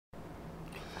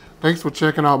Thanks for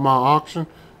checking out my auction.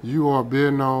 You are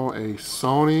bidding on a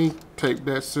Sony tape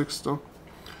deck system.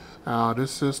 This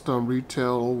system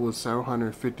retail over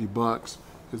 $750.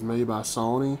 It's made by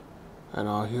Sony,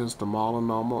 and here's the model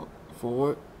number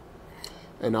for it.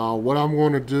 And what I'm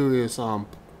going to do is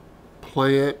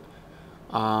play it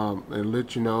and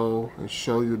let you know and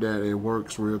show you that it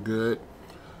works real good.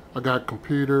 I got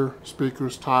computer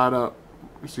speakers tied up.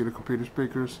 You see the computer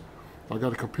speakers? I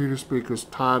got the computer speakers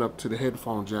tied up to the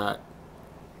headphone jack.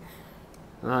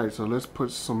 Alright, so let's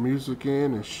put some music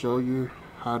in and show you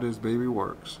how this baby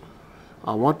works.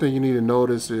 One thing you need to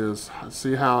notice is,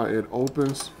 see how it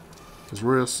opens? It's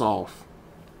real soft.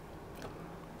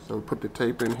 So we put the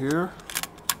tape in here.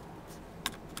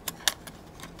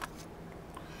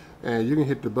 And you can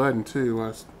hit the button too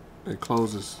once it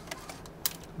closes.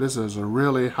 This is a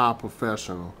really high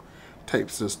professional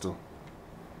tape system.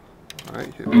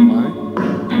 Alright, hit the light.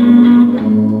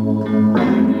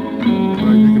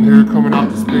 Alright, you can hear it coming out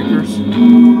the speakers.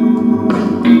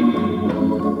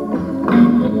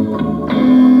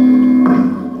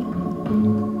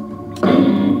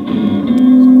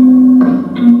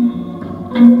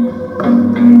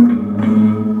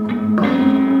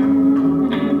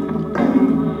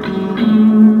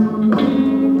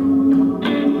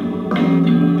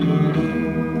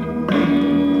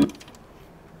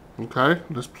 Okay,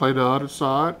 let's play the other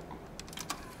side.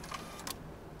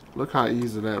 Look how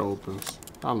easy that opens.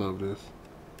 I love this.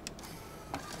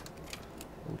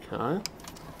 Okay.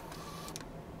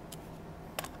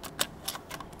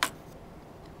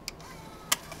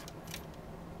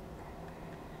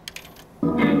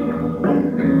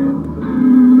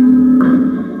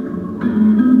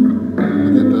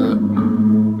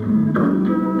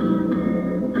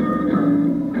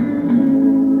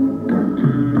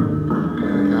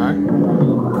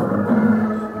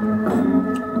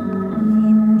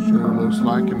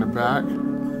 Like in the back.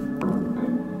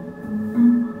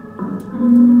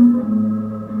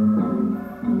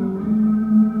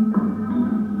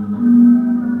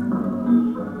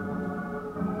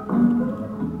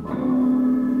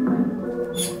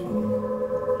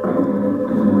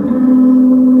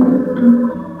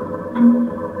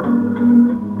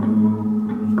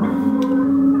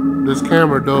 This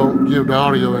camera don't give the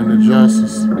audio any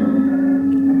justice.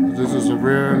 This is a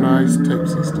very nice tape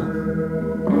system.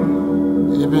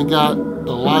 Even got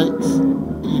the lights,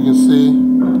 you can see.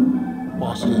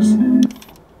 Watch this.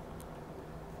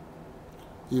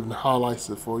 Even highlights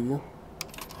it for you.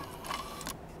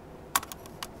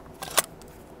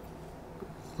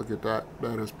 Look at that.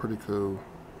 That is pretty cool.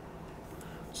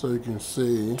 So you can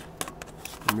see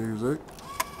the music.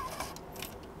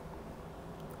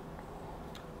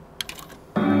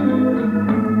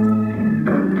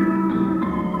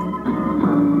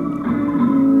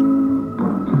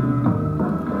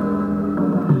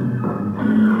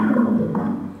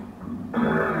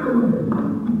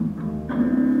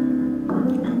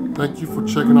 Thank you for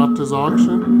checking out this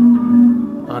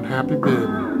auction. I'm happy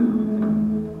bidding.